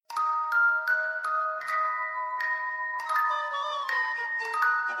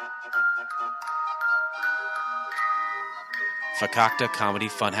Fakakta Comedy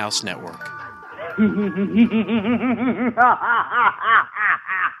Funhouse Network.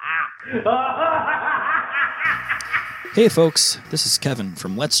 Hey folks, this is Kevin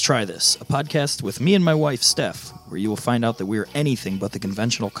from Let's Try This, a podcast with me and my wife Steph, where you will find out that we are anything but the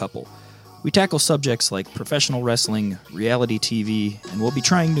conventional couple. We tackle subjects like professional wrestling, reality TV, and we'll be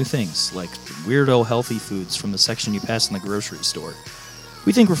trying new things like weirdo healthy foods from the section you pass in the grocery store.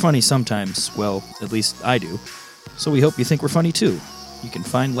 We think we're funny sometimes, well, at least I do, so we hope you think we're funny too. You can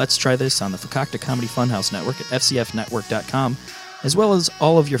find Let's Try This on the Fakakta Comedy Funhouse Network at fcfnetwork.com, as well as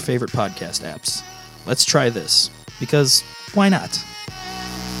all of your favorite podcast apps. Let's try this, because why not?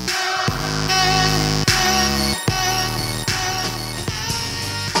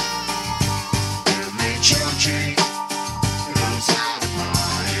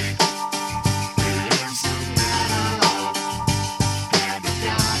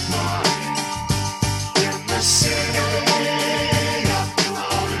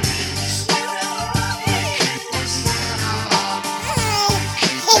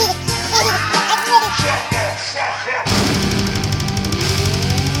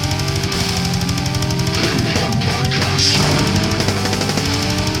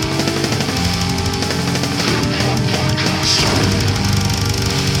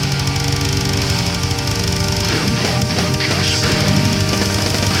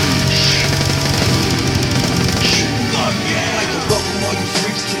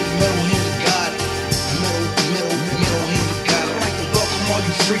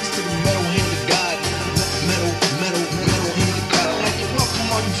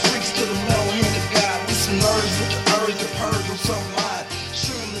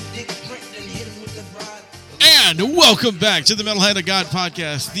 Welcome back to the Metal Hand of God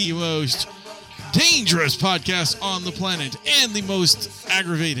podcast, the most dangerous podcast on the planet and the most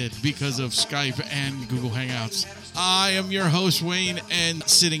aggravated because of Skype and Google Hangouts. I am your host, Wayne, and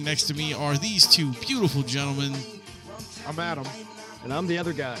sitting next to me are these two beautiful gentlemen. I'm Adam. And I'm the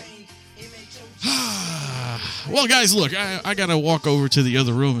other guy. Well, guys, look, I got to walk over to the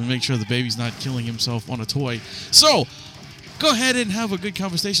other room and make sure the baby's not killing himself on a toy. So, go ahead and have a good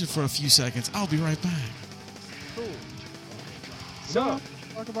conversation for a few seconds. I'll be right back. So,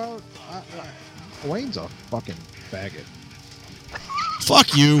 talk about Wayne's a fucking faggot.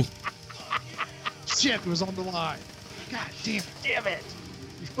 Fuck you. Shit was on the line. God damn it.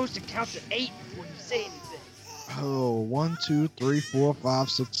 You're supposed to count to 8 before you say anything. Oh, 1, 2, 3, 4, 5,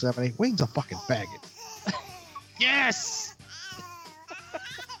 6, 7, 8. Wayne's a fucking faggot. Yes!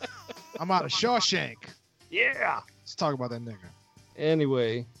 I'm out of Shawshank. Yeah! Let's talk about that nigga.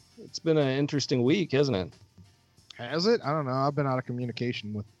 Anyway, it's been an interesting week, hasn't it? Has it? I don't know. I've been out of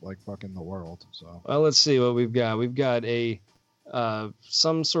communication with like fucking the world. So well, let's see what we've got. We've got a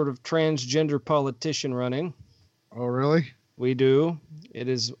some sort of transgender politician running. Oh, really? We do. It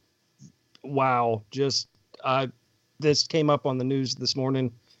is wow. Just this came up on the news this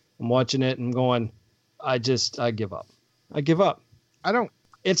morning. I'm watching it and I'm going, I give up. I give up. I don't.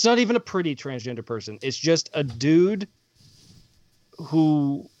 It's not even a pretty transgender person. It's just a dude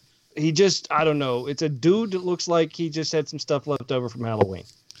who. I don't know. It's a dude that looks like he just had some stuff left over from Halloween.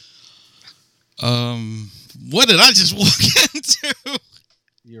 What did I just walk into?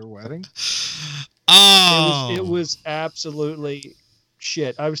 Your wedding? Oh. It was absolutely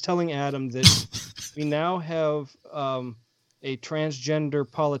shit. I was telling Adam that we now have a transgender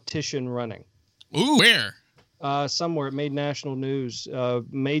politician running. Ooh, where? Somewhere. It made national news.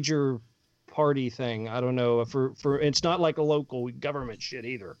 Major party thing. I don't know. For it's not like a local government shit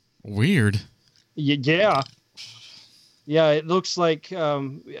either. Weird. Yeah. It looks like I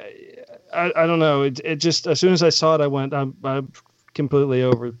don't know. It just as soon as I saw it, I went. I'm completely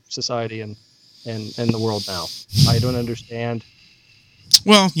over society and the world now. I don't understand.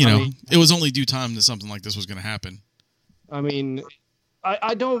 Well, it was only due time that something like this was going to happen. I mean,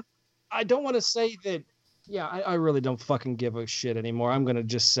 I don't want to say that. Yeah, I really don't fucking give a shit anymore. I'm going to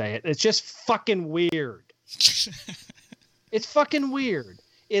just say it. It's just fucking weird. It's fucking weird.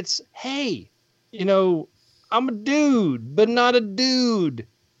 It's, hey, I'm a dude, but not a dude.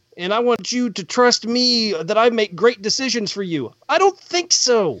 And I want you to trust me that I make great decisions for you. I don't think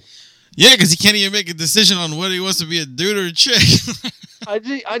so. Yeah, because he can't even make a decision on whether he wants to be a dude or a chick.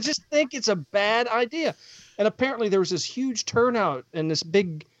 I just think it's a bad idea. And apparently there was this huge turnout and this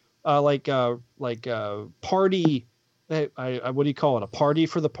big, party. What do you call it? A party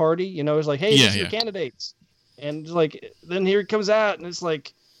for the party? It's like, hey, these are the candidates. And like, then here it comes out and it's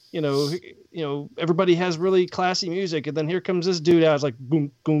like, everybody has really classy music. And then here comes this dude out. It's like, boom,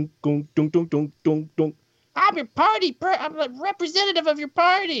 boom, boom, dunk, dunk, dunk, dunk, dunk. I'm your party. I'm the representative of your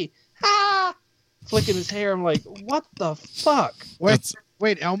party. Ha! Flicking his hair. I'm like, what the fuck?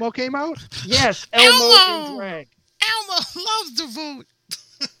 Wait, Elmo came out? Yes, Elmo in drag. Elmo loves to vote.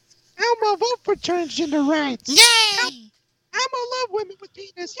 Elmo, vote for transgender rights. Yay! Elmo love women with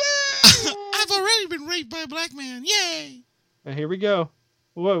penis. Yay! I've already been raped by a black man. Yay! And here we go.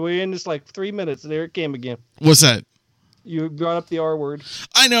 Boy, we're in this like 3 minutes. There it came again. What's that? You brought up the R word.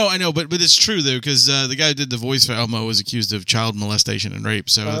 I know, but it's true though, because the guy who did the voice for Elmo was accused of child molestation and rape,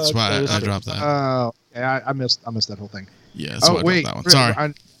 so that's why I dropped that. Oh, yeah, I missed that whole thing. Yeah, that's why I dropped that one.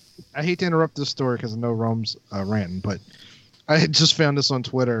 Sorry. I hate to interrupt this story because I know Rome's ranting, but I just found this on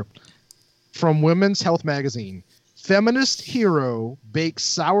Twitter from Women's Health Magazine. Feminist hero bakes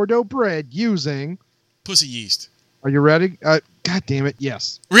sourdough bread using Pussy yeast. Are you ready? God damn it!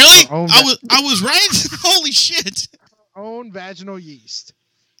 Yes. Really? I was right. Holy shit! Own vaginal yeast.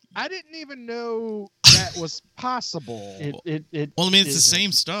 I didn't even know that was possible. Well, I mean, it's the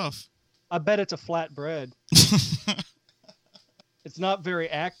same stuff. I bet it's a flat bread. It's not very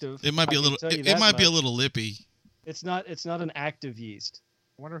active. It might be a little. It might be a little lippy. It's not an active yeast.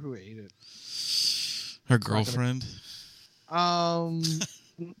 I wonder who ate it. Her girlfriend. Yeah,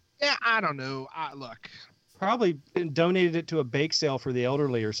 I don't know. Look. Probably donated it to a bake sale for the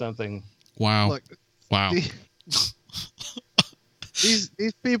elderly or something. Wow. Look, wow.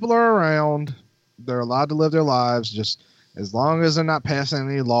 These people are around. They're allowed to live their lives just as long as they're not passing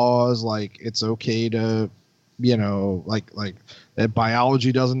any laws like it's okay to, like that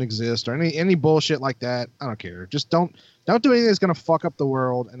biology doesn't exist or any bullshit like that. I don't care. Just don't do anything that's gonna fuck up the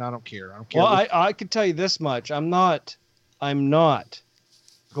world, and I don't care. Well, I can tell you this much. I'm not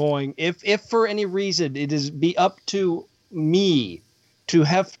going if for any reason it is be up to me to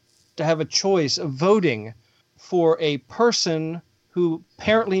have a choice of voting for a person who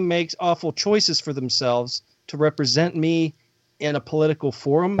apparently makes awful choices for themselves to represent me in a political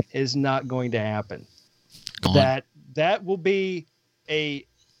forum is not going to happen. That will be a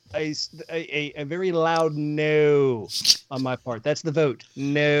very loud no on my part. That's the vote.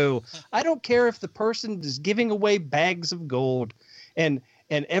 No. I don't care if the person is giving away bags of gold and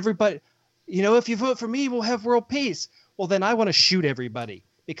everybody, if you vote for me, we'll have world peace. Well, then I want to shoot everybody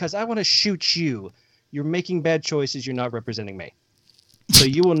because I want to shoot you. You're making bad choices. You're not representing me. So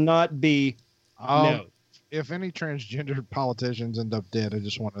you will not be. No. If any transgender politicians end up dead, I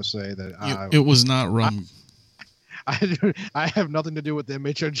just want to say that it was not rum. I have nothing to do with the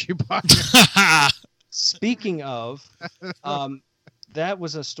MHRG podcast. Speaking of, that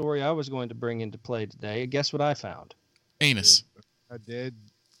was a story I was going to bring into play today. Guess what I found? Anus. A dead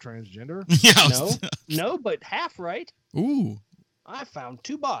transgender? Yeah. No, but half right. Ooh. I found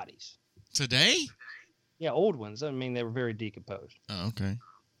 2 bodies. Today? Yeah, old ones. I mean, they were very decomposed. Oh, okay.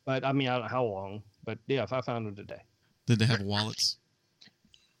 But I mean, I don't know how long. But yeah, if I found them today. Did they have wallets?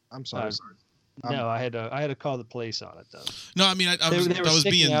 I'm sorry. No, I had to call the police on it though. No, I mean,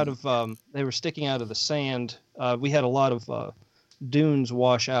 They were sticking out of the sand. We had a lot of dunes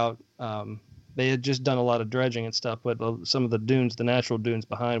wash out. They had just done a lot of dredging and stuff, but some of the dunes, the natural dunes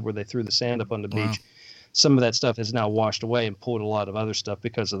behind where they threw the sand up on the beach, some of that stuff is now washed away and pulled a lot of other stuff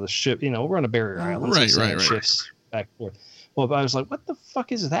because of the ship. We're on a barrier island. Right. Shifts back and forth. Well, I was like, what the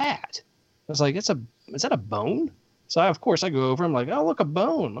fuck is that? I was like, is that a bone? So of course I go over. I'm like, oh, look, a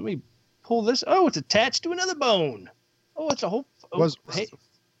bone. Let me pull this. Oh, it's attached to another bone. Oh, it's a whole. Oh, hey.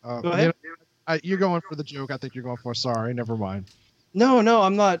 Go ahead. You're going for the joke. I think you're going for. Sorry, never mind. No,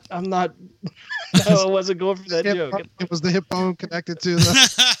 I'm not. No, I wasn't going for that joke. It was the hip bone connected to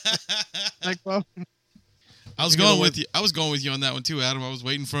the neck bone. I was going with you. I was going with you on that one too, Adam. I was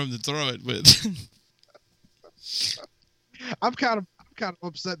waiting for him to throw it, but I'm kind of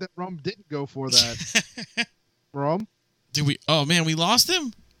upset that Rum didn't go for that. Rum? Did we? Oh man, we lost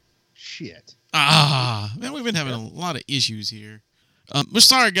him. Shit. Man, we've been having a lot of issues here. We're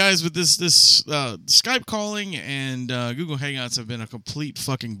sorry, guys, but this Skype calling and Google Hangouts have been a complete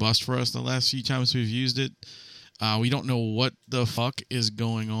fucking bust for us the last few times we've used it. We don't know what the fuck is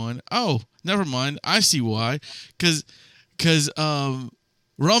going on. Oh, never mind. I see why. Because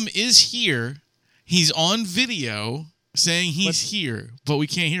Rum is here. He's on video saying he's here, but we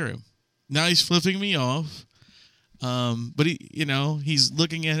can't hear him. Now he's flipping me off. But he's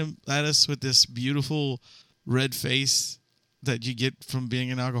looking at us with this beautiful red face that you get from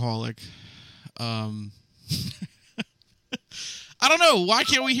being an alcoholic. I don't know. Why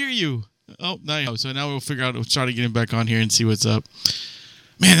can't we hear you? Oh, no. So now we'll figure out. We'll try to get him back on here and see what's up.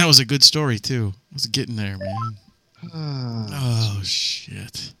 Man, that was a good story too. I was getting there, man. Oh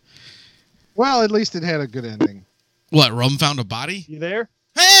shit. Well, at least it had a good ending. What? Rum found a body? You there?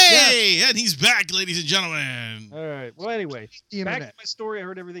 Hey, and he's back, ladies and gentlemen. All right. Well, anyway, The back internet. to my story. I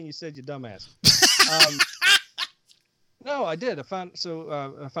heard everything you said, you dumbass. No, I did. I found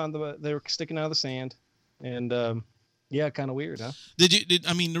they were sticking out of the sand, and yeah, kind of weird, huh?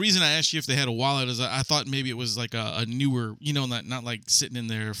 I mean, the reason I asked you if they had a wallet is I thought maybe it was like a newer, not like sitting in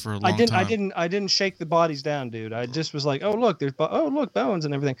there for a long time. I didn't shake the bodies down, dude. I just was like, oh look, look, bones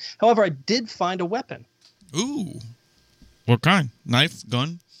and everything. However, I did find a weapon. Ooh, what kind? Knife,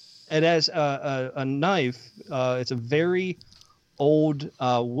 gun? It has a knife. It's a very old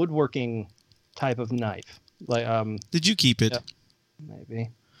woodworking type of knife. Like Did you keep it? Yeah, maybe.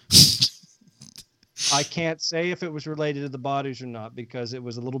 I can't say if it was related to the bodies or not because it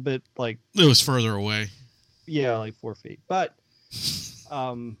was a little bit like It was further away. Yeah, like 4 feet. But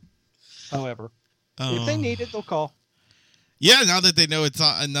however, if they need it, they'll call. Yeah, now that they know it's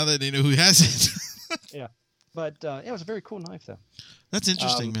on, now that they know who has it. Yeah. But yeah, it was a very cool knife though. That's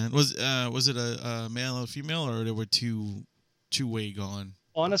interesting, man. Was it a male or female, or there were two-way gone?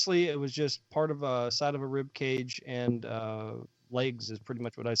 Honestly, it was just part of a side of a rib cage and legs is pretty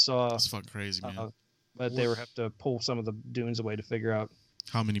much what I saw. That's fucking crazy, man. But they would have to pull some of the dunes away to figure out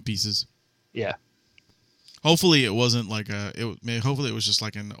How many pieces? Yeah. Hopefully it wasn't like hopefully it was just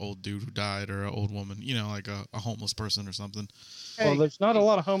like an old dude who died or an old woman, like a homeless person or something. Well, there's not a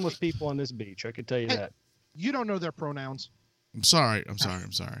lot of homeless people on this beach. I could tell you that. You don't know their pronouns. I'm sorry.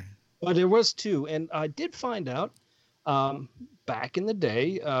 But there was two, and I did find out back in the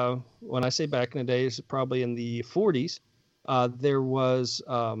day. When I say back in the day, it's probably in the 40s. There was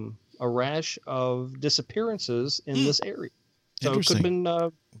a rash of disappearances in this area. So it could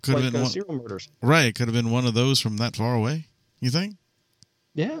have been serial murders. Right, it could have been one of those from that far away. You think?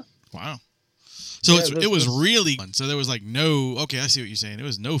 Yeah. Wow. So it was really so there was like no. Okay, I see what you're saying. There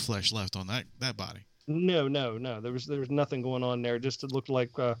was no flesh left on that body. No. There was nothing going on there. Just it looked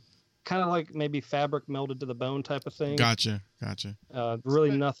like kind of like maybe fabric melted to the bone type of thing. Gotcha. Really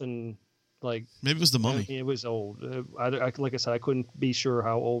nothing like. Maybe it was the mummy. It was old. Like I said, I couldn't be sure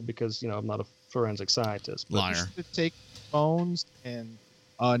how old because I'm not a forensic scientist. But Liar. To take bones and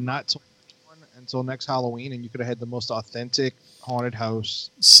not until next Halloween, and you could have had the most authentic haunted house.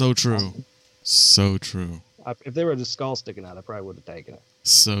 So true. So true. If there was a skull sticking out, I probably would have taken it.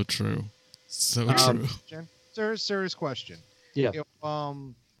 So true. So true. Serious question. Yeah.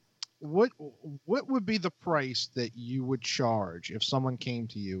 What would be the price that you would charge if someone came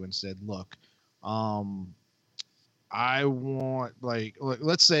to you and said, "Look, I want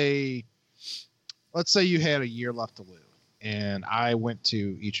let's say you had a year left to live, and I went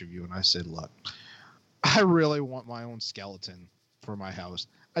to each of you and I said, look, I really want my own skeleton for my house.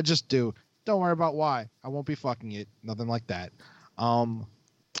 I just do. Don't worry about why. I won't be fucking it. Nothing like that.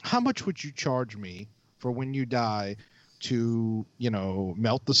 How much would you charge me for when you die to,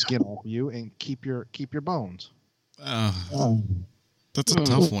 melt the skin off you and keep your bones?" That's a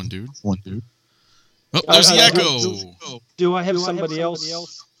tough one, dude. Oh, there's the echo. Do I have somebody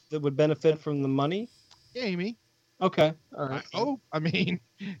else that would benefit from the money? Yeah, Amy. Okay. All right. I mean,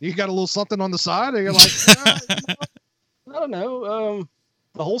 you got a little something on the side, or you're like, I don't know.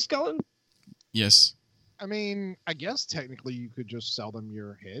 The whole skeleton? Yes. I mean, I guess technically you could just sell them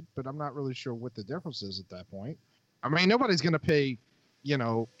your head, but I'm not really sure what the difference is at that point. I mean, nobody's going to pay,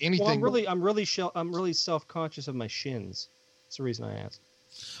 anything. Well, I'm really self-conscious of my shins. That's the reason I asked.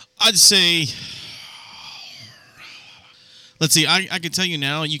 I'd say, let's see. I can tell you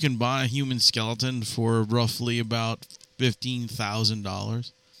now, you can buy a human skeleton for roughly about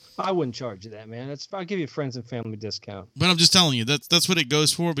 $15,000. I wouldn't charge you that, man. I'll give you a friends and family discount. But I'm just telling you that's what it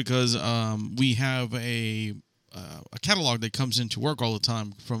goes for because we have a catalog that comes into work all the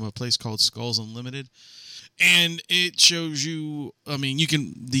time from a place called Skulls Unlimited, and it shows you. I mean, you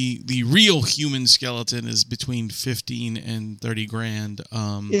can the real human skeleton is between 15 and 30 grand.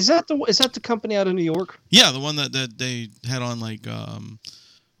 Is that the company out of New York? Yeah, the one that they had on what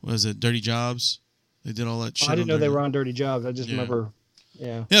was it, Dirty Jobs? They did all that shit. I didn't know they were on Dirty Jobs. I just remember.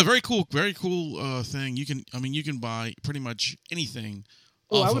 Yeah. Yeah, very cool thing. You can buy pretty much anything.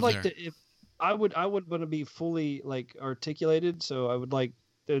 Oh, I would like to. If I would want to be fully articulated, so I would like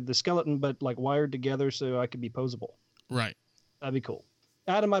the skeleton, but wired together, so I could be posable. Right. That'd be cool.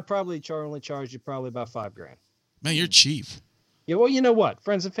 Adam, I'd probably only charge you probably about $5,000. Man, you're cheap. Yeah, well, you know what?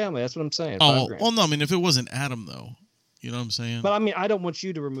 Friends and family. That's what I'm saying. $5,000. Well, no. I mean, if it wasn't Adam, though, you know what I'm saying. But I mean, I don't want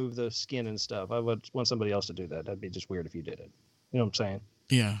you to remove the skin and stuff. I would want somebody else to do that. That'd be just weird if you did it. You know what I'm saying?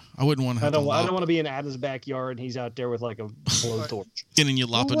 Yeah, I wouldn't want to. I don't want to be in Adam's backyard and he's out there with a blowtorch. Getting you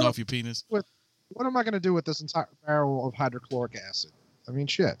lopping off your penis. What am I going to do with this entire barrel of hydrochloric acid? I mean,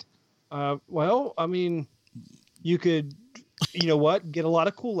 shit. Well, I mean, you could You know what? Get a lot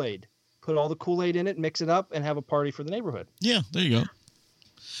of Kool-Aid. Put all the Kool-Aid in it, mix it up, and have a party for the neighborhood. Yeah, there you go.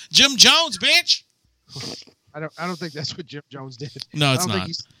 Jim Jones, bitch. I don't think that's what Jim Jones did. No, it's I don't not.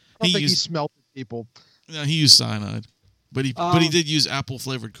 Think I don't think he smelled people. No, he used cyanide, but he did use apple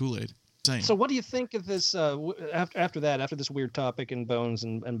flavored Kool-Aid. Same. So what do you think of this after this weird topic and bones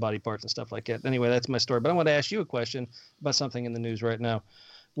and body parts and stuff like that? Anyway, that's my story. But I want to ask you a question about something in the news right now.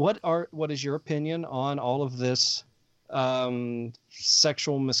 What is your opinion on all of this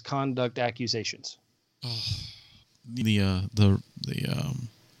sexual misconduct accusations?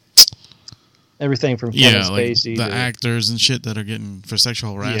 Everything from Kevin Spacey the actors and shit that are getting for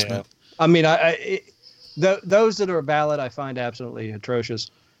sexual harassment. Yeah. I mean, those that are valid, I find absolutely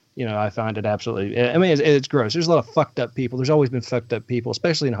atrocious. You know, I find it absolutely. I mean, it's gross. There's a lot of fucked up people. There's always been fucked up people,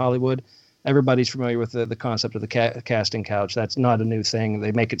 especially in Hollywood. Everybody's familiar with the concept of the casting couch. That's not a new thing.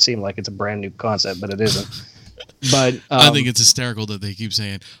 They make it seem like it's a brand new concept, but it isn't. But I think it's hysterical that they keep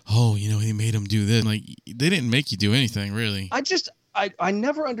saying, "Oh, you know, he made him do this." Like, they didn't make you do anything, really. I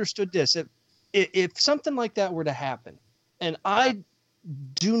never understood this. If something like that were to happen, and I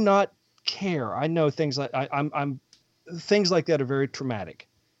do not care. I know things like things like that are very traumatic.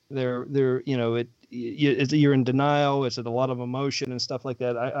 They're you know, you're in denial. It's a lot of emotion and stuff like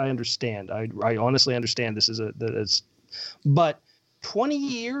that. I understand. I honestly understand this but 20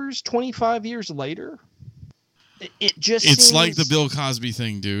 years, 25 years later, it's seems like the Bill Cosby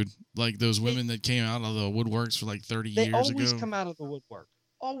thing, dude. Like those women that came out of the woodworks for like 30 years ago. They always come out of the woodwork.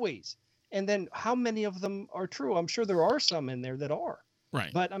 Always. And then how many of them are true? I'm sure there are some in there that are.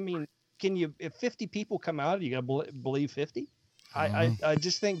 Right. But I mean, if 50 people come out, you got to believe 50? I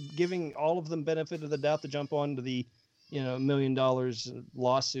just think giving all of them benefit of the doubt to jump onto the, you know, $1 million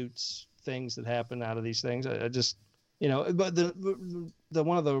lawsuits, things that happen out of these things. I just, you know, but the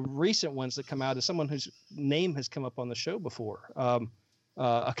one of the recent ones that come out is someone whose name has come up on the show before,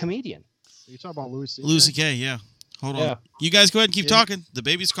 a comedian. Are you talking about Louis C.K.? Louis C.K., yeah. Hold on. Yeah. You guys go ahead and keep talking. The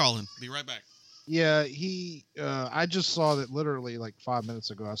baby's calling. Be right back. Yeah, I just saw that literally like 5 minutes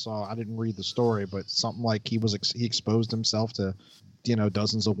ago. I didn't read the story, but something like he exposed himself to, you know,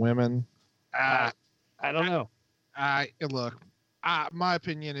 dozens of women. I don't know. My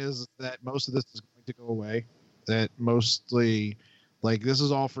opinion is that most of this is going to go away. That mostly, like, this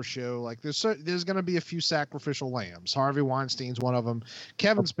is all for show. Like, there's going to be a few sacrificial lambs. Harvey Weinstein's one of them.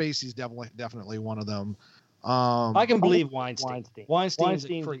 Kevin Spacey's definitely one of them. I can believe Weinstein's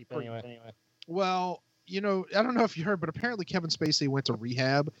a creep anyway. Well, you know, I don't know if you heard, but apparently Kevin Spacey went to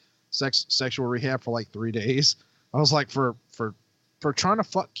rehab, sexual rehab for like 3 days. I was like, for trying to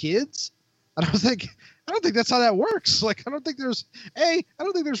fuck kids? I don't think that's how that works. Like, I don't think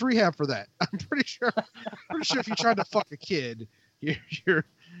there's rehab for that. I'm pretty sure if you tried to fuck a kid, you're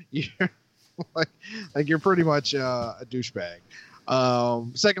like you're pretty much a douchebag.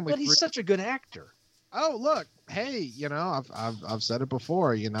 Secondly, but he's such a good actor. Oh, look, hey, you know, I've said it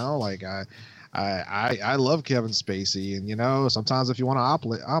before, you know, like I love Kevin Spacey, and you know, sometimes if you want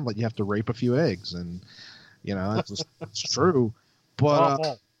an omelet, you have to rape a few eggs, and you know, it's true.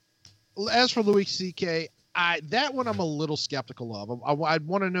 But as for Louis C.K., that one I'm a little skeptical of. I'd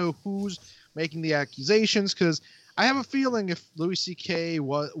want to know who's making the accusations, because I have a feeling if Louis C.K.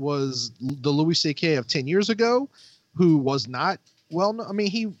 was the Louis C.K. of 10 years ago, who was not well, I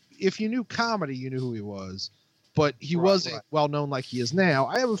mean, if you knew comedy, you knew who he was, but he wasn't well known like he is now.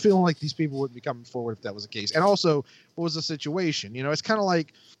 I have a feeling like these people wouldn't be coming forward if that was the case. And also, what was the situation? You know, it's kind of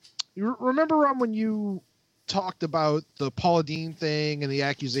like, you remember when you talked about the Paula Deen thing and the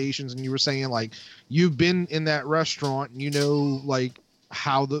accusations, and you were saying like you've been in that restaurant and you know like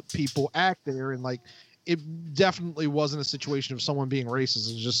how the people act there, and like it definitely wasn't a situation of someone being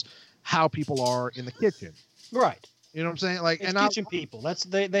racist. It's just how people are in the kitchen. Right. You know what I'm saying? Like, it's kitchen people. That's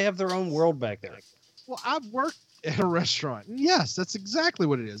they have their own world back there. Well, I've worked at a restaurant, and yes, that's exactly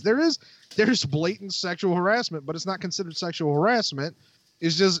what it is. There's blatant sexual harassment, but it's not considered sexual harassment.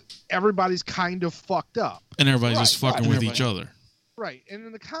 It's just everybody's kind of fucked up, and everybody's just fucking with each other. Right. And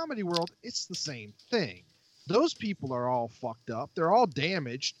in the comedy world, it's the same thing. Those people are all fucked up. They're all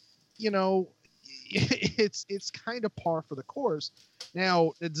damaged. You know, it's kind of par for the course.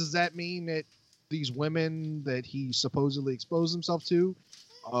 Now, does that mean that these women that he supposedly exposed himself to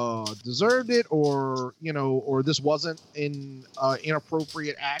deserved it, or you know, or this wasn't an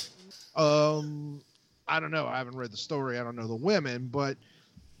inappropriate act? I don't know. I haven't read the story. I don't know the women, but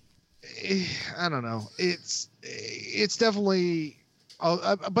I don't know. It's definitely.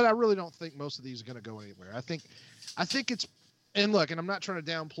 But I really don't think most of these are going to go anywhere. I think it's. And look, and I'm not trying to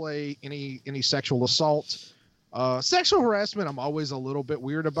downplay any sexual assault, sexual harassment. I'm always a little bit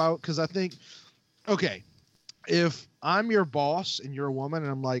weird about, because I think, okay, if I'm your boss and you're a woman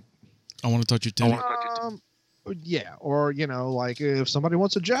and I'm like, I want to touch your titty. Yeah, or like if somebody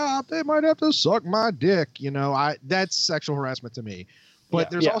wants a job, they might have to suck my dick. That's sexual harassment to me. But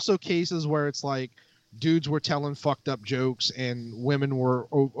there's also cases where it's like dudes were telling fucked up jokes and women were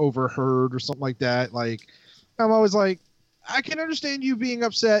overheard or something like that. Like, I'm always like, I can understand you being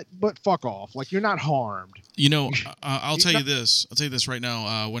upset, but fuck off. Like, you're not harmed. I'll tell you this. I'll tell you this right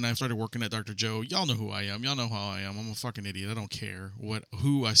now. When I started working at Dr. Joe, y'all know who I am. Y'all know how I am. I'm a fucking idiot. I don't care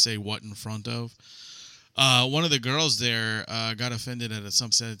who I say what in front of. One of the girls there got offended at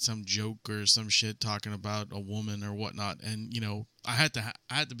said some joke or some shit talking about a woman or whatnot, and I had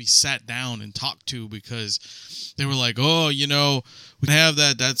to be sat down and talked to because they were like, oh, we have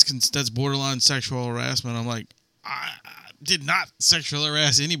that. That's borderline sexual harassment. I'm like, I did not sexually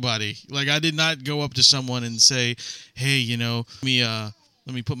harass anybody. Like, I did not go up to someone and say, hey,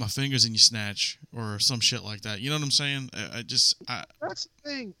 let me put my fingers in your snatch or some shit like that. You know what I'm saying? That's the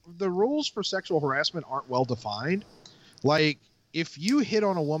thing. The rules for sexual harassment aren't well defined. Like, if you hit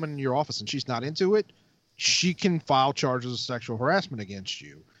on a woman in your office and she's not into it, she can file charges of sexual harassment against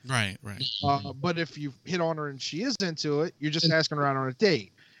you. Right. But if you hit on her and she is into it, you're just asking her out on a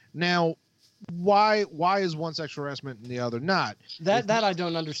date. Now, why is one sexual harassment and the other not? That I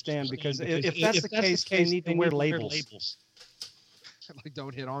don't understand, because if that's the case, they need to wear labels. Like,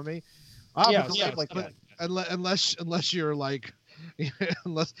 don't hit on me. Unless you're like,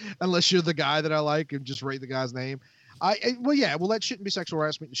 unless you're the guy that I like and just rate the guy's name. That shouldn't be sexual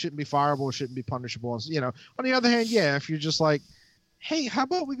harassment. It shouldn't be fireable. It shouldn't be punishable. On the other hand, if you're just like, hey, how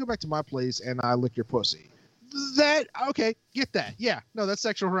about we go back to my place and I lick your pussy? That okay, get that. Yeah, no, that's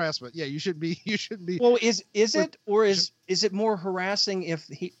sexual harassment. Yeah, you shouldn't be. Well, is it, or is it more harassing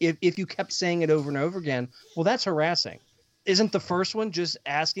if you kept saying it over and over again? Well, that's harassing. Isn't the first one just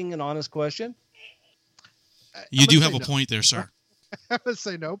asking an honest question? You do have a point there, sir. I would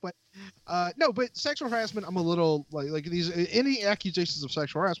say no, but but sexual harassment, I'm a little like these any accusations of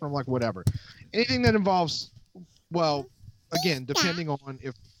sexual harassment, I'm like, whatever. Anything that involves, well, again, depending on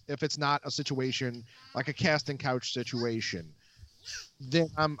if it's not a situation like a casting couch situation, then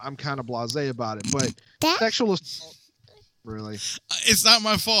I'm kind of blasé about it. But sexual assault, really, it's not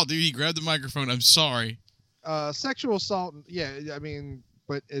my fault, dude. He grabbed the microphone. I'm sorry. Sexual assault, yeah, I mean,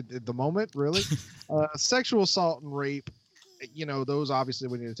 but at the moment, really, sexual assault and rape, those obviously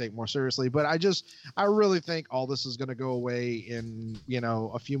we need to take more seriously. But I really think all this is going to go away in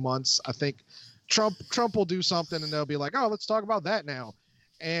a few months. I think Trump will do something and they'll be like, oh, let's talk about that now.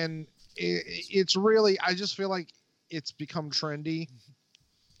 And it's really, I just feel like it's become trendy.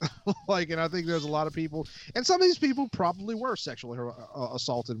 And I think there's a lot of people, and some of these people probably were sexually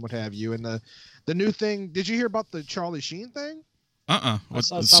assaulted and what have you. And the new thing, did you hear about the Charlie Sheen thing? What's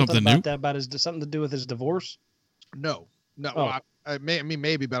something new? About something to do with his divorce? No. Oh.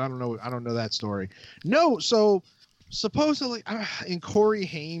 Maybe, but I don't know that story. No, so supposedly in Corey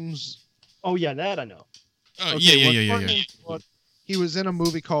Haim's. Oh yeah, that I know. Yeah. He was in a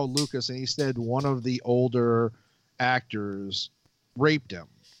movie called Lucas, and he said one of the older actors raped him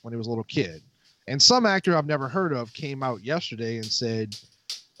when he was a little kid. And some actor I've never heard of came out yesterday and said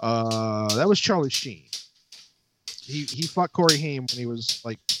that was Charlie Sheen. He fucked Corey Haim when he was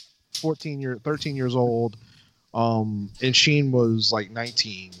like 13 years old. And Sheen was like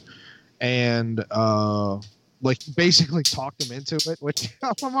 19. And basically talked him into it, which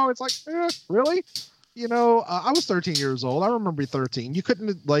I'm always like, really? I was 13 years old. I remember being 13. You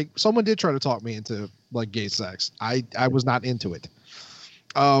couldn't, someone did try to talk me into gay sex. I was not into it.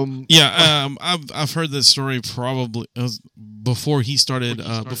 I've heard this story probably before he started,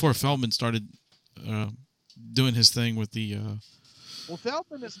 before Feldman started doing his thing with the. Well,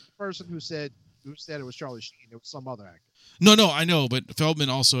 Feldman is the person who said it was Charlie Sheen. It was some other actor. No, I know, but Feldman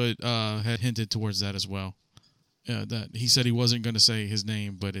also had hinted towards that as well. That he said he wasn't going to say his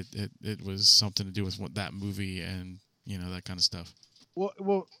name, but it was something to do with that movie and that kind of stuff. Well,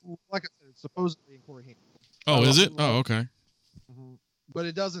 like I said, it's supposedly in Corey Haim. Oh, is it? Oh, okay. Mm-hmm. But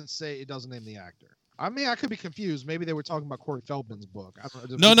it doesn't name the actor. I mean, I could be confused. Maybe they were talking about Corey Feldman's book. I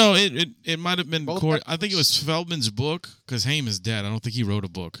don't know. No, it might have been Corey. I think it was Feldman's book because Haim is dead. I don't think he wrote a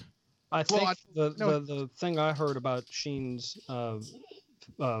book. I think the thing I heard about Sheen's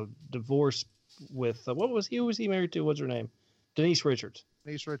divorce with who was he married to? What's her name? Denise Richards.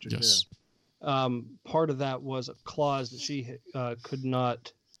 Denise Richards. Yes. Yeah. Part of that was a clause that she could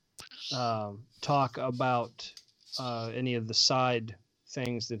not talk about any of the side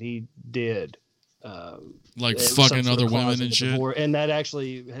things that he did, like fucking other women and shit. And that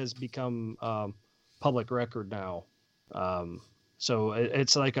actually has become public record now. So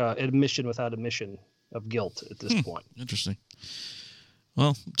it's like a admission without admission of guilt at this point. Interesting.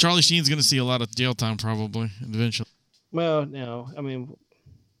 Well, Charlie Sheen's going to see a lot of jail time probably eventually. Well, no, I mean,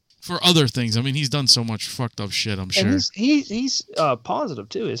 for other things. I mean, he's done so much fucked up shit, I'm sure. and he's positive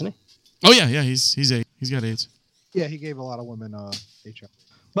too, isn't he? Oh yeah, he's got AIDS. Yeah, he gave a lot of women HIV.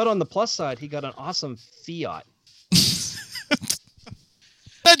 But on the plus side, he got an awesome Fiat.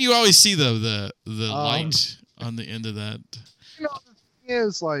 And you always see the light on the end of that. You know, the thing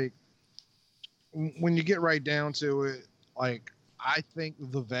is, like, when you get right down to it, like, I think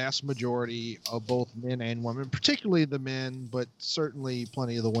the vast majority of both men and women, particularly the men, but certainly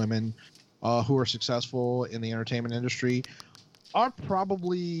plenty of the women who are successful in the entertainment industry, are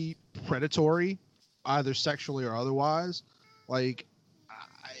probably predatory, either sexually or otherwise. Like,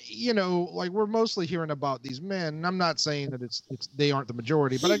 you know, like, we're mostly hearing about these men, and I'm not saying that it's they aren't the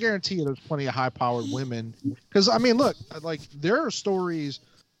majority, but I guarantee you there's plenty of high-powered women. Because, I mean, look, like, there are stories,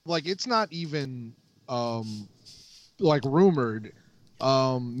 like, it's not even like rumored.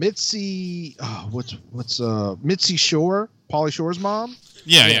 Mitzi, Mitzi Shore, Pauly Shore's mom?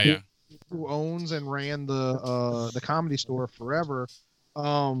 Yeah. Who owns and ran the Comedy Store forever.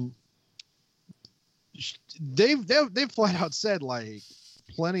 They've flat out said, like,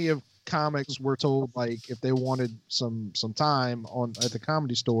 plenty of comics were told, like, if they wanted some time at the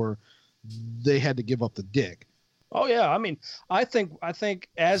Comedy Store, they had to give up the dick. Oh yeah, I mean, I think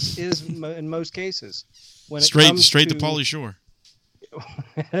as is in most cases, when straight it comes to Pauly Shore.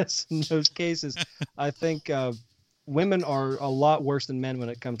 Yes, in those cases, I think women are a lot worse than men when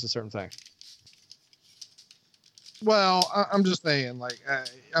it comes to certain things. Well, I'm just saying, like,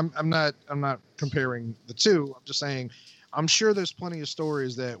 I'm not comparing the two. I'm just saying, I'm sure there's plenty of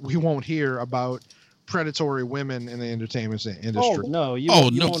stories that we won't hear about predatory women in the entertainment industry. Oh no, you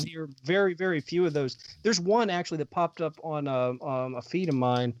won't hear very, very few of those. There's one actually that popped up on a feed of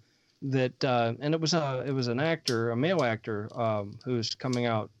mine that, and it was an actor, a male actor, who's coming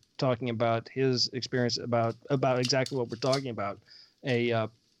out talking about his experience about exactly what we're talking about,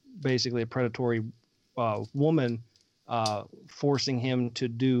 basically a predatory woman forcing him to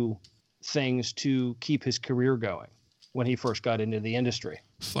do things to keep his career going when he first got into the industry.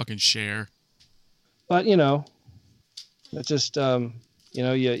 Fucking Cher. But you know, it's just the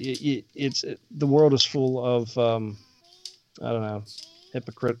world is full of I don't know,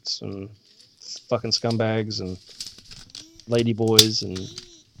 hypocrites and fucking scumbags and ladyboys and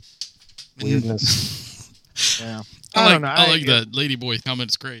weirdness. Yeah, I like that ladyboy comment.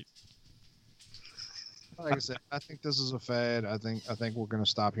 It's great. Like I said, I think this is a fad. I think we're going to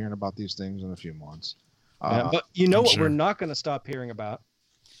stop hearing about these things in a few months. Yeah, but you know I'm what sure. we're not going to stop hearing about?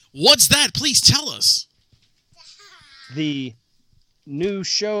 What's that? Please tell us. The new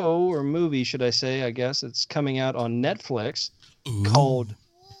show or movie, should I say? I guess it's coming out on Netflix. Ooh. Called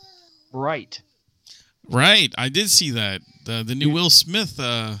Bright. Right, I did see that the new Will Smith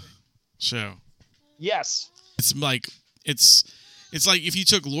show. Yes. It's like if you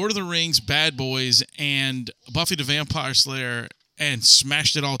took Lord of the Rings, Bad Boys, and Buffy the Vampire Slayer and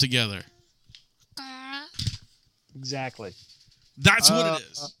smashed it all together. Exactly. That's what it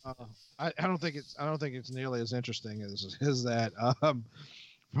is. I don't think it's nearly as interesting as that.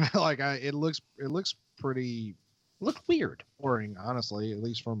 It looks pretty. Look weird. Boring, honestly, at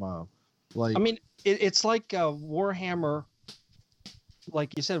least from a like. I mean, it's like Warhammer.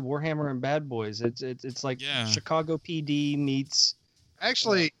 Like you said, Warhammer and Bad Boys. It's like Chicago PD meets.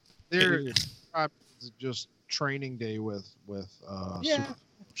 Actually, they're just training day with yeah.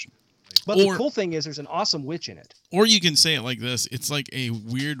 But the cool thing is, there's an awesome witch in it. Or you can say it like this: it's like a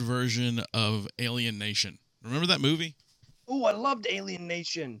weird version of Alien Nation. Remember that movie? Oh, I loved Alien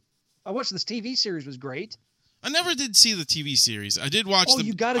Nation. I watched this TV series; was great. I never did see the TV series. I did watch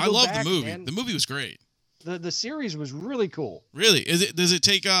you gotta go I love back, the movie. man. The movie was great. The series was really cool. Really? Does it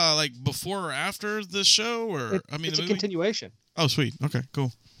take like before or after the show, or it's the a movie? continuation. Oh, sweet. Okay,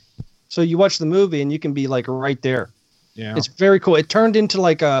 cool. So you watch the movie and you can be like right there. Yeah, it's very cool. It turned into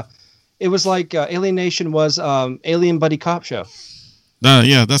like Alien Nation was Alien Buddy Cop show.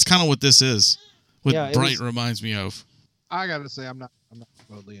 Yeah, that's kind of what this is. What Bright reminds me of. I gotta say, I'm not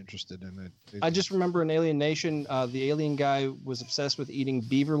totally interested in it. I just remember in Alien Nation, the alien guy was obsessed with eating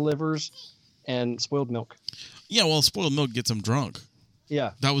beaver livers and spoiled milk. Yeah, well, spoiled milk gets them drunk.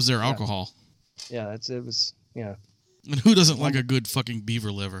 Yeah, that was their alcohol. Yeah, it was. Yeah. And who doesn't like a good fucking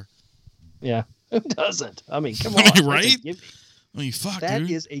beaver liver? Yeah, who doesn't? I mean, come on, right? I mean, fuck, that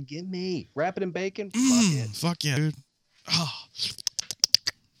dude. is a gimme. Wrap it in bacon. Fuck it. Fuck yeah, dude. Oh.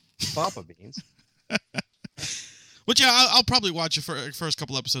 Papa beans. But yeah, I'll probably watch the first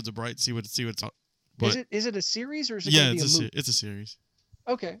couple episodes of Bright, see what it's. Is it a series or is it yeah, gonna be a movie? it's a series.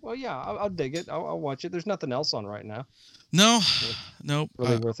 Okay, well, yeah, I'll dig it. I'll watch it. There's nothing else on right now. No, nope.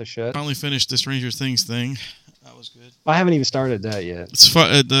 Really worth a shit. Finally finished the Stranger Things thing. That was good. I haven't even started that yet. It's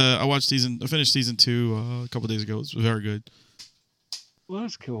fun. I finished season 2 a couple days ago. It's very good. Well,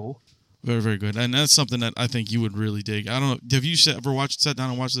 that's cool. Very, very good. And that's something that I think you would really dig. I don't know. Have you sat down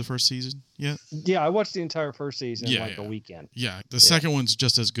and watched the first season yet? Yeah, I watched the entire first season in a weekend. Yeah, the second one's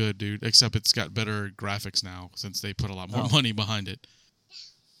just as good, dude, except it's got better graphics now since they put a lot more money behind it.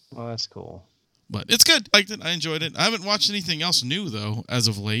 Oh, that's cool. But it's good. I liked it. I enjoyed it. I haven't watched anything else new, though, as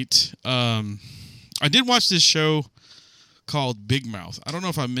of late. I did watch this show called Big Mouth. I don't know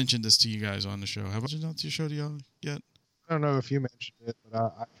if I mentioned this to you guys on the show. Have I mentioned that to your show to y'all yet? I don't know if you mentioned it, but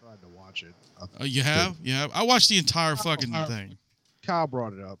I tried to watch it. You have? You have? I watched the entire fucking thing. Kyle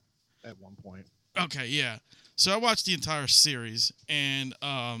brought it up at one point. Okay, yeah. So I watched the entire series, and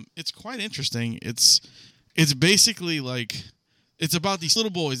it's quite interesting. It's basically like it's about these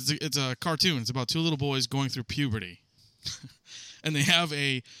little boys. It's a cartoon. It's about 2 little boys going through puberty, and they have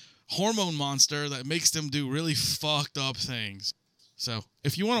a hormone monster that makes them do really fucked up things. So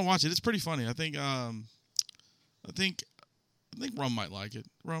if you want to watch it, it's pretty funny. I think Rum might like it.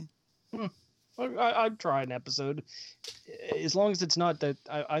 Rum. I'd try an episode, as long as it's not that.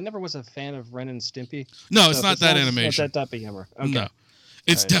 I never was a fan of Ren and Stimpy. No, it's not that animation. It's not that type of humor. Okay. No,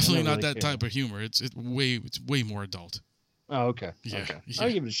 it's definitely not really that type of humor. It's way more adult. Oh, okay. Yeah, Okay. yeah.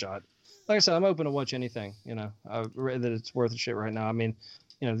 I'll give it a shot. Like I said, I'm open to watch anything. I've read that it's worth a shit right now. I mean,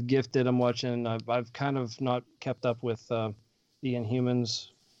 The Gifted I'm watching. I've kind of not kept up with the Inhumans,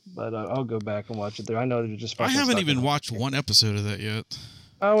 but I'll go back and watch it there. I know they're just. I haven't stuck even in watched one episode of that yet.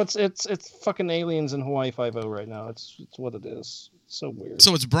 Oh, it's fucking aliens in Hawaii Five-0 right now. It's what it is. It's so weird.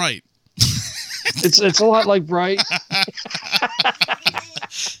 So it's Bright. It's a lot like Bright.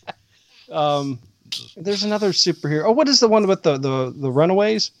 There's another superhero. Oh, what is the one with the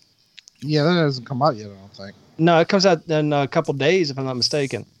Runaways? Yeah, that hasn't come out yet, I don't think. No, it comes out in a couple days, if I'm not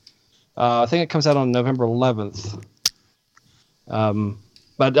mistaken. I think it comes out on November 11th.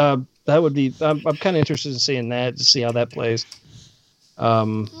 But that would be. I'm kind of interested in seeing that to see how that plays.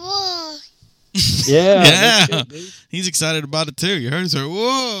 Yeah, Yeah. that's good, dude. He's excited about it too. You heard her.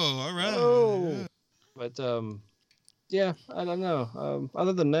 Whoa! All right. Oh. But yeah, I don't know.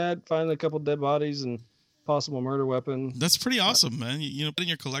 Other than that, finding a couple dead bodies and possible murder weapon. That's pretty awesome, man. You know, put in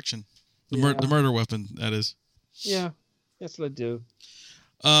your collection. The Yeah. murder weapon, that is. Yeah, that's what I do.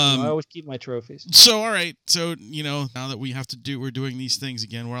 I I always keep my trophies. So, all right. So, now that we're doing these things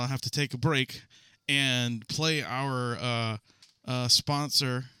again, where I'll have to take a break and play our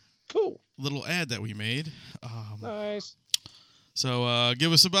sponsor Cool. little ad that we made. Nice. So,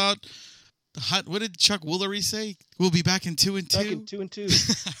 give us about. What did Chuck Woolery say? We'll be back in 2 and 2. Back in 2 and 2. All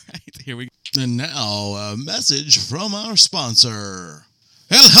right, here we go. And now, a message from our sponsor.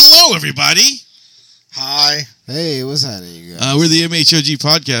 Hello, everybody. Hi. Hey, what's happening, you guys? We're the MHOG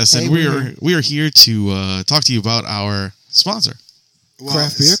podcast, and Hey, we are here to talk to you about our sponsor. Well,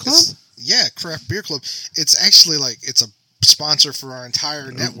 Craft Beer Club? Yeah, Craft Beer Club. It's actually it's a sponsor for our entire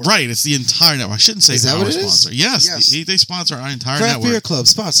network. Right, it's the entire network. I shouldn't say Is that our what it is? sponsor. Yes, Yes. They sponsor our entire Craft network. Beer Club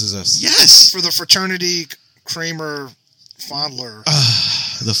sponsors us. Yes. For the Fraternity Kramer Fondler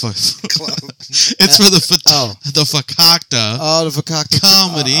The fuck. Club. It's for the Fakakta Oh, the Fakakta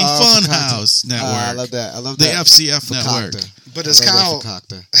Comedy Fakakta. Funhouse Network. I love that. I love The that. FCF Fakakta. network. But I as love Kyle,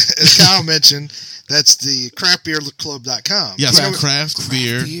 that as Kyle mentioned, that's the craftbeerclub.com. Yes, You know,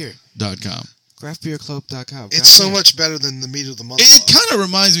 craftbeer.com. Craftbeerclub.com. it's so much better than the Meat of the Month. It Club. kind of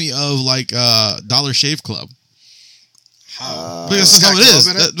reminds me of like Dollar Shave Club. Because It's that's how got it is.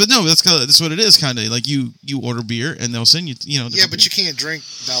 club in it? But no, that's what it is. Kind of like you order beer and they'll send you. Yeah, but you can't drink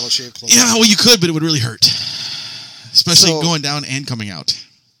Dollar Shave Club. Yeah, well, you could, but it would really hurt, especially So- going down and coming out.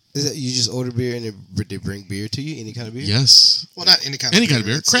 Is that you just order beer and they bring beer to you? Any kind of beer? Yes. Well, not any kind Any of beer. kind of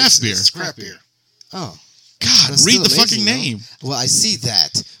beer. It's- Craft it's- beer. It's craft beer. Oh. God, That's read still the fucking amazing, name. though. Well, I see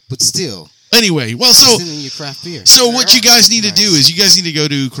that, but still. Anyway, well, so Send in your craft beer. what you guys need to do Nice. is you guys need to go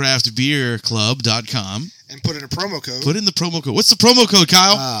to craftbeerclub.com. And put in a promo code. Put in the promo code. What's the promo code,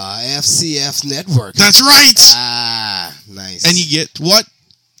 Kyle? FCF Network. That's right. Nice. And you get what?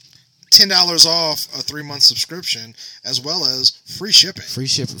 $10 off a 3-month subscription, as well as free shipping. Free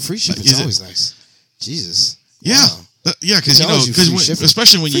shipping. Free shipping Is is it- always nice. Jesus. Yeah. Wow. Yeah, because It allows you free shipping.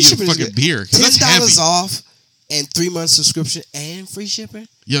 especially when Free you get shipping is fucking good. beer. 'Cause that's $10 heavy. off and 3-month subscription and free shipping.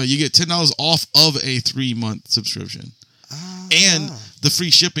 Yeah, you get $10 off of a 3-month subscription. And the free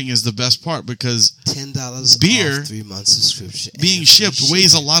shipping is the best part because $10 beer off 3-month subscription. being and free shipped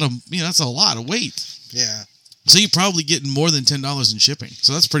weighs a shipping. lot of, that's a lot of weight. Yeah. So you're probably getting more than $10 in shipping.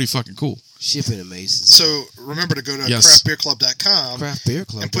 So that's pretty fucking cool. Shipping amazing. So remember to go to craftbeerclub.com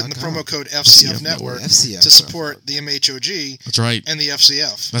Craftbeerclub.com and put in the promo code FCF Network FCF to support the MHOG. That's right. And the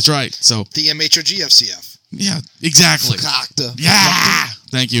FCF. That's right. So the MHOG FCF. Yeah, exactly. Fakakta. Yeah.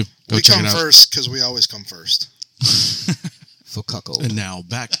 Thank you. Go we check come it out. first because we always come first. For cuckold. And now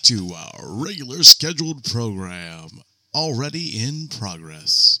back to our regular scheduled program, already in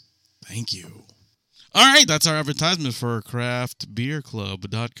progress. Thank you. All right, that's our advertisement for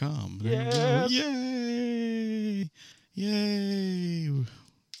craftbeerclub.com. Yeah. Yay! Yay!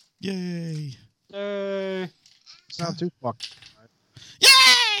 Yay! Yay! It's not too fucking.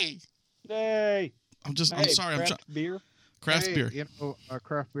 Yay! Yay! I'm Hey, sorry. craft beer. Craft Hey, beer. You know, a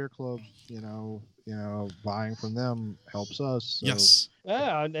craft beer club. You know, buying from them helps us. So Yes.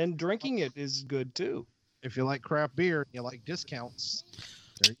 Yeah, and drinking it is good too. if you like craft beer, you like discounts.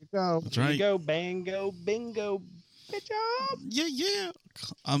 There you go. That's There right. you go, bango, bingo, bitch up. Yeah.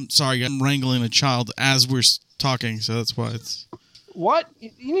 I'm sorry. I'm wrangling a child as we're talking, so that's why it's. What?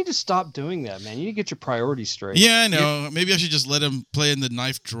 You need to stop doing that, man. You need to get your priorities straight. Yeah, I know. Maybe I should just let him play in the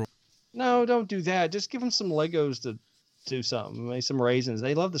knife drawer. No, don't do that. Just give him some Legos to do something. Maybe some raisins.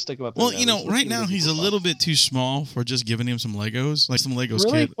 They love to stick them up. Well, their nose. right now he's a little bit too small for just giving him some Legos, like some Legos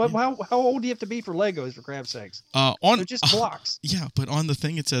Really? kid. What, how old do you have to be for Legos, for crap's sakes? They're just blocks. Yeah, but on the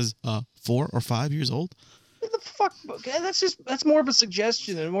thing it says 4 or 5 years old. What the fuck? Okay, that's more of a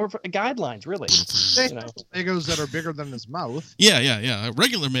suggestion and more of a guidelines, really. They You know. have Legos that are bigger than his mouth. Yeah.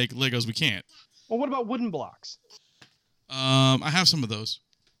 Regular make Legos we can't. Well, what about wooden blocks? I have some of those.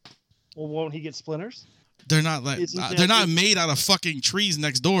 Well, won't he get splinters? They're not like Isn't that they're not just- made out of fucking trees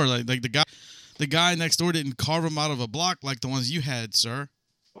next door. Like the guy next door didn't carve them out of a block like the ones you had, sir.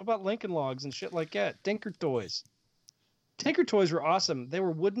 What about Lincoln Logs and shit like that? Tinker Toys. Tinker Toys were awesome. They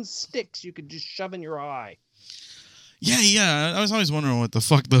were wooden sticks you could just shove in your eye. Yeah. I was always wondering what the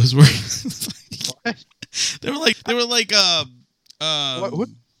fuck those were. What? They were like Who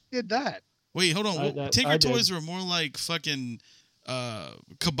did that? Wait, hold on. I Tinker did. Toys were more like fucking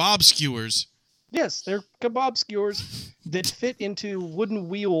kebab skewers. Yes, they're kebab skewers that fit into wooden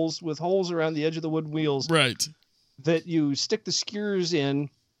wheels with holes around the edge of the wooden wheels Right. that you stick the skewers in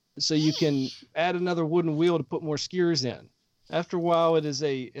so you can add another wooden wheel to put more skewers in. After a while, it's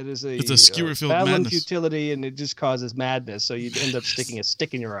a skewer-filled battle of madness. futility, and it just causes madness. So you end up sticking a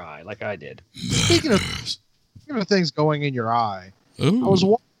stick in your eye, like I did. Speaking of things going in your eye, Ooh. I was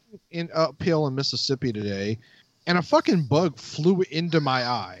walking uphill in Mississippi today, and a fucking bug flew into my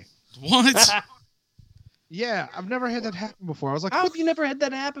eye. What? Yeah, I've never had that happen before. I was like, How have you never had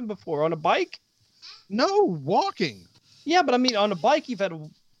that happen before? On a bike? no, walking. Yeah, but I mean, on a bike, you've had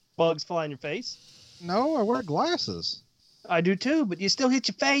bugs fly in your face. No, I wear glasses. I do too, but you still hit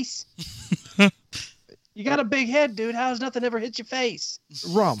your face. You got a big head, dude. How's nothing ever hit your face?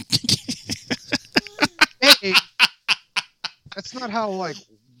 Rum. Hey, that's not how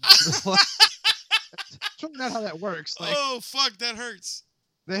that's not how that works. Like, Oh fuck, that hurts.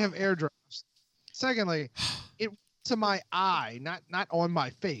 they have air drops. Secondly, it went to my eye, not on my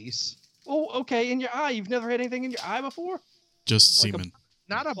face. Oh, okay. In your eye, you've never had anything in your eye before? Just Like a- semen.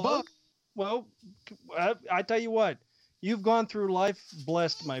 Not a bug. Well, I tell you what, you've gone through life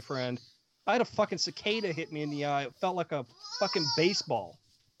blessed, my friend. I had a fucking cicada hit me in the eye. It felt like a fucking baseball.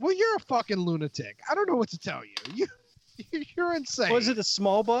 Well, you're a fucking lunatic. I don't know what to tell you. You're insane. Was it a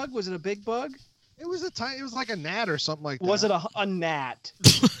small bug? Was it a big bug? It was it was like a gnat or something like that. Was it a gnat?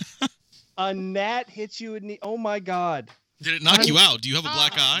 A gnat hit you in the... Oh, my God. Did it knock you out? Do you have a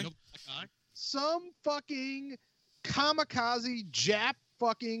black eye? Some fucking kamikaze Jap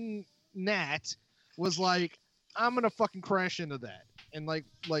fucking gnat was like, I'm gonna fucking crash into that, and like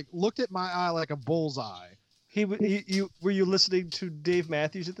looked at my eye like a bullseye. Were you listening to Dave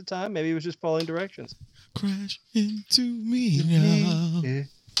Matthews at the time? Maybe he was just following directions. Crash into me now, Yeah. baby.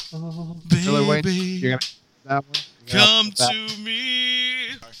 Really, Wayne? You're gonna that one? You're gonna Come that- to me.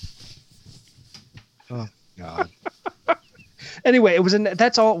 Oh God. Anyway, it was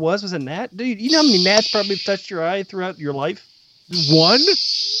that's all it was a gnat, dude. You know how many gnats probably touched your eye throughout your life? One?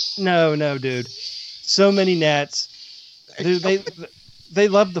 No, dude. So many gnats. Dude, they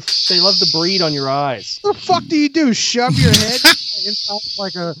love the breed on your eyes. What the fuck do you do? Shove your head inside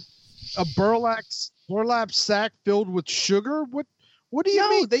like a burlap sack filled with sugar? What do you No,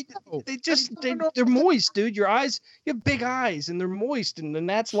 mean? they're moist, dude. Your eyes, you have big eyes, and they're moist, and the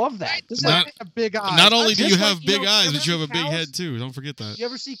gnats love that. Does Not- that have big eyes? Not only do just you like, have you big know, eyes, ever but you have a see big cows? head too. Don't forget that. You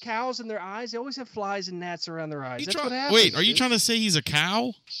ever see cows in their eyes? They always have flies and gnats around their eyes. That's what happens. Wait, are you dude. trying to say he's a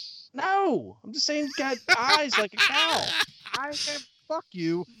cow? No, I'm just saying he's got eyes like a cow. Fuck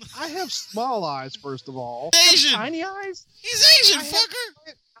you. I have small eyes, first of all. Asian. Tiny eyes? He's Asian, I have-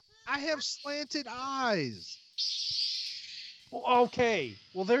 fucker. I have slanted eyes. Well, okay.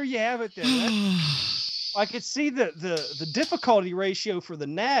 Well, there you have it then. I could see the difficulty ratio for the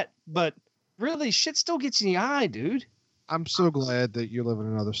net, but really, shit still gets in the eye, dude. I'm so glad that you live in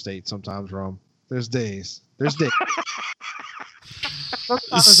another state sometimes, Rom. There's days.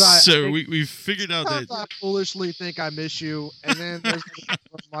 So we figured out that I foolishly think I miss you, and then there's I'm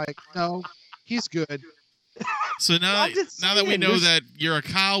like, no, he's good. so now I'm just that we saying, know there's- that you're a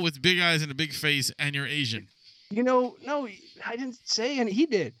Kyle with big eyes and a big face, and you're Asian. No, I didn't say any. He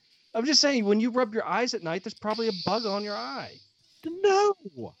did. I'm just saying, when you rub your eyes at night, there's probably a bug on your eye. No,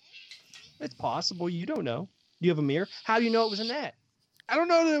 It's possible. You don't know. Do you have a mirror? How do you know it was a net? I don't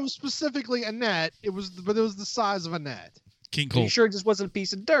know that it was specifically a net. But it was the size of a net. King Are Cole. you sure it just wasn't a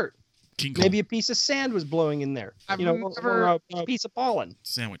piece of dirt? King Cole. Maybe a piece of sand was blowing in there. I've or never- a piece of pollen.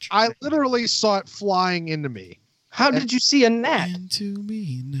 Sandwich. I literally saw it flying into me. How did you see a net? Into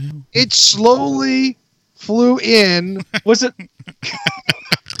me now. It slowly flew in. Was it?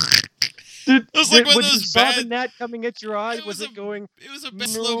 It was like one of when you those saw the bad. net coming at your eye, It was was it going? It was a bad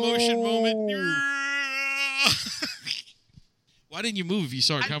slow motion moment. No. Why didn't you move if you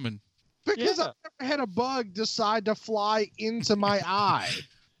saw it coming? Because Yeah. I've never had a bug decide to fly into my eye.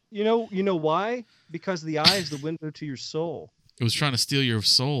 You know why? Because the eye is the window to your soul. It was trying to steal your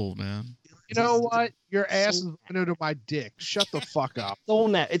soul, man. You know what? Your ass is the window to my dick. Shut the fuck up. Soul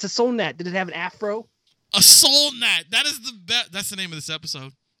net. It's a soul net. Did it have an afro? A soul net. That is the best. That's the name of this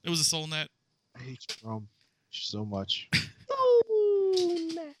episode. It was a soul net. I hate you, Rome, so much. Soul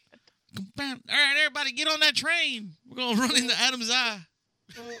net. All right, everybody, get on that train. We're gonna run into Adam's eye.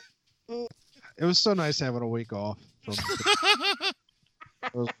 It was so nice having a week off.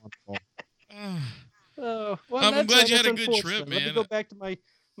 It was wonderful. Oh, well, I'm glad you had a that's good trip, unfortunate. Let me man. go back to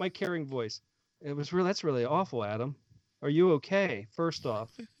my caring voice. That's really awful, Adam. Are you okay? First off,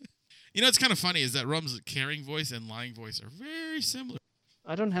 You know, it's kind of funny is that Rum's caring voice and lying voice are very similar.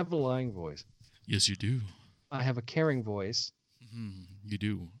 I don't have a lying voice. Yes, you do. I have a caring voice. You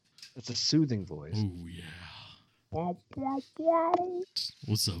do. It's a soothing voice. Oh, yeah.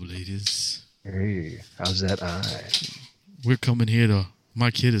 What's up, ladies? Hey, how's that eye? We're coming here to... My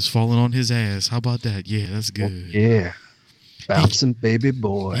kid is falling on his ass. How about that? Yeah, that's good. Yeah. Bouncing baby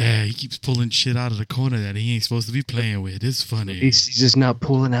boy. Yeah, he keeps pulling shit out of the corner that he ain't supposed to be playing with. It's funny. He's just not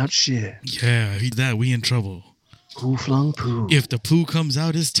pulling out shit. Yeah, we in trouble. Who flung poo? If the poo comes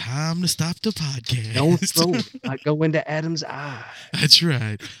out, it's time to stop the podcast. Don't throw it. I go into Adam's eye. That's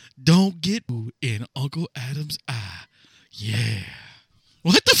right. Don't get poo in Uncle Adam's eye. Yeah.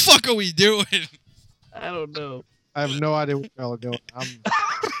 What the fuck are we doing? I don't know. I have no idea what y'all are doing.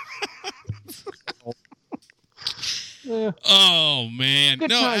 Yeah. Oh man. Good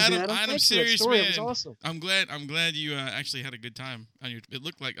No, times, Adam, Adam. I'm Thanks for that serious, story. man. It was awesome. I'm glad you actually had a good time. It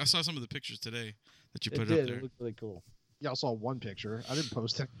looked like I saw some of the pictures today that you It put did. up there. It looked really cool. Y'all saw one picture. I didn't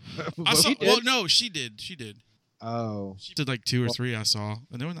post it. I saw. She did. Well, no, she did. She did. Oh, She did like 2 or 3 I saw,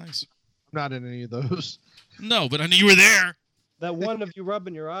 and they were nice. I'm not in any of those. No, but I knew you were there. That one of you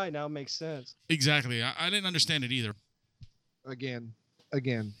rubbing your eye now makes sense. Exactly. I didn't understand it either. Again.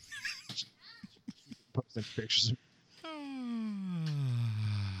 Posting pictures.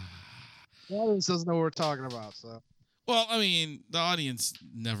 The audience doesn't know what we're talking about, so. Well, I mean, the audience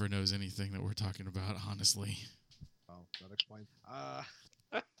never knows anything that we're talking about, honestly. Oh, that explains.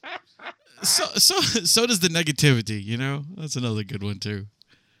 So does the negativity, you know? That's another good one too.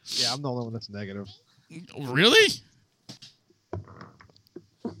 Yeah, I'm the only one that's negative. Really?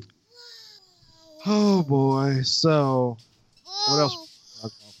 Oh boy. So, what else,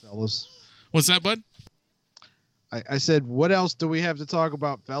 talk about, fellas? What's that, bud? I said, what else do we have to talk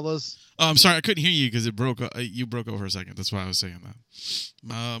about, fellas? Oh, I'm sorry, I couldn't hear you because it broke. You broke up for a second. That's why I was saying that.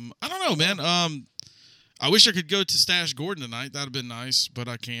 I don't know, man. I wish I could go to Stash Gordon tonight. That'd have been nice, but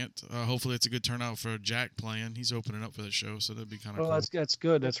I can't. Hopefully, it's a good turnout for Jack playing. He's opening up for the show, so that'd be kind of Well, cool. that's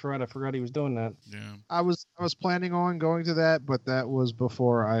good. That's right. I forgot he was doing that. Yeah. I was planning on going to that, but that was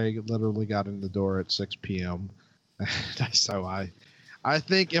before I literally got in the door at 6 p.m. So I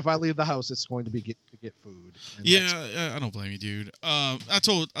think if I leave the house, it's going to be to get food. And Yeah, I don't blame you, dude. I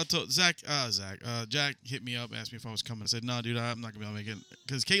told Jack hit me up, asked me if I was coming. I said, no, dude, I'm not gonna be able to make it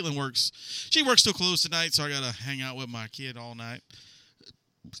because Caitlin works. She works till close tonight, so I gotta hang out with my kid all night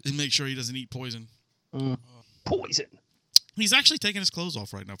and make sure he doesn't eat poison. Poison. He's actually taking his clothes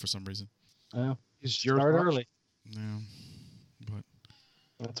off right now for some reason. Yeah. It's yours Start lunch? early. Yeah, but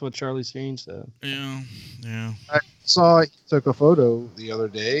That's what Charlie Sheen said. yeah. I saw he took a photo the other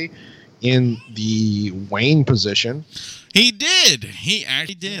day in the Wayne position. He did. He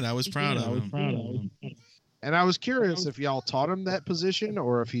actually did. I was proud of him. And I was curious if y'all taught him that position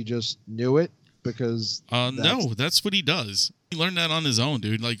or if he just knew it because. No, that's what he does. He learned that on his own,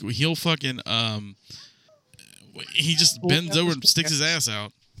 dude. Like he'll fucking he just bends over and sticks his ass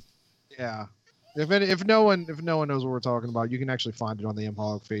out. Yeah. If no one knows what we're talking about, you can actually find it on the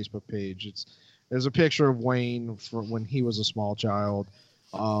MHOG Facebook page. There's a picture of Wayne from when he was a small child,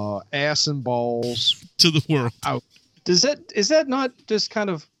 ass and balls to the world. Out. Is that not just kind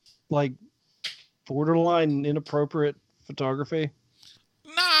of like borderline inappropriate photography?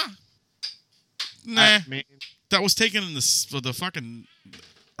 Nah. I mean, that was taken in the fucking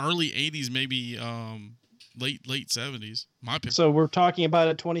early 80s, maybe late 70s. My opinion. So we're talking about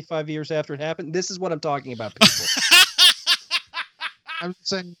it 25 years after it happened. This is what I'm talking about, people. I'm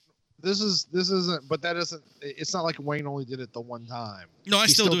saying this isn't, but that isn't. It's not like Wayne only did it the one time. No, I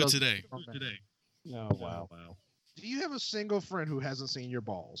He still do it does today. Oh wow. Do you have a single friend who hasn't seen your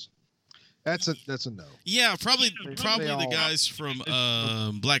balls? That's a no. Yeah, probably the guys from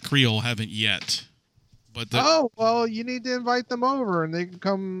Black Creole haven't yet. But oh well, you need to invite them over, and they can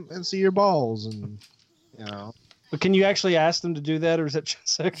come and see your balls, and you know. But can you actually ask them to do that, or is that just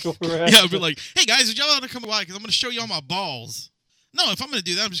sexual harassment? Yeah, I'd be like, "Hey guys, would y'all want to come by? Because I'm going to show you all my balls." No, if I'm going to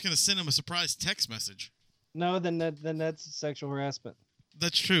do that, I'm just going to send them a surprise text message. No, then that's sexual harassment.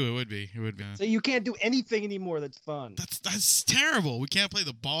 That's true. It would be. It would be. So you can't do anything anymore that's fun. That's terrible. We can't play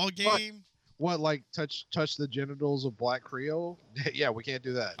the ball game. What, like touch the genitals of Black Creole? Yeah, we can't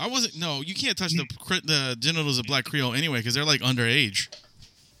do that. No, you can't touch the genitals of Black Creole anyway because they're like underage.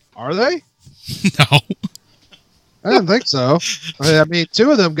 Are they? No. I didn't think so. I mean,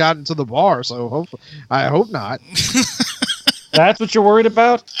 2 of them got into the bar, so I hope not. That's what you're worried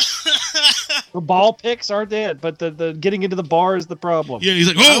about? The ball picks are dead, but the getting into the bar is the problem. Yeah, he's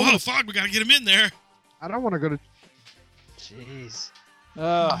like, oh fuck, we got to get him in there. I don't want to go to... Jeez.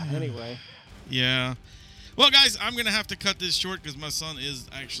 Anyway. Yeah. Well, guys, I'm going to have to cut this short because my son is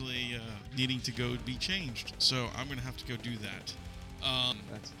actually needing to go be changed. So I'm going to have to go do that.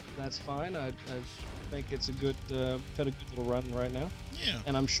 That's fine. I think it's a good, had a good little run right now. Yeah.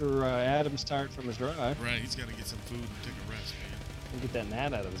 And I'm sure Adam's tired from his drive. Right, he's got to get some food and take a rest, man. And get that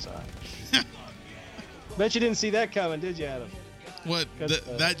gnat out of his eye. Bet you didn't see that coming, did you, Adam? What?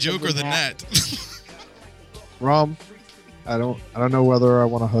 That joke or the gnat? Rum, I don't know whether I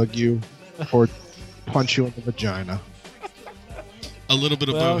want to hug you or punch you in the vagina. A little bit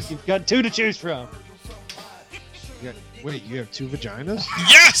of both. You've got 2 to choose from. Wait, you have 2 vaginas?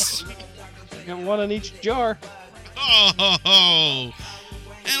 Yes! You got 1 in each jar. Oh!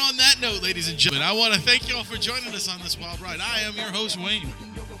 And on that note, ladies and gentlemen, I want to thank you all for joining us on this wild ride. I am your host, Wayne.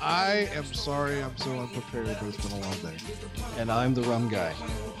 I am sorry I'm so unprepared, but it's been a long day. And I'm the rum guy.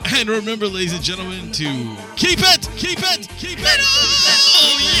 And remember, ladies and gentlemen, to keep it!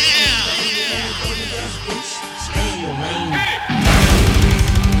 Oh,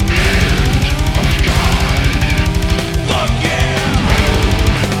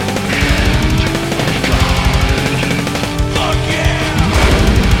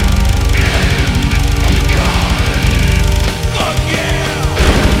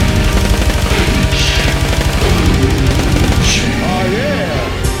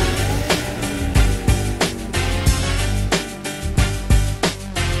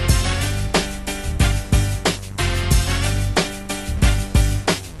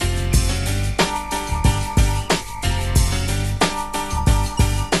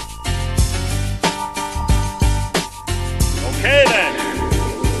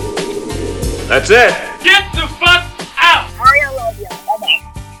 That's it. Get the fuck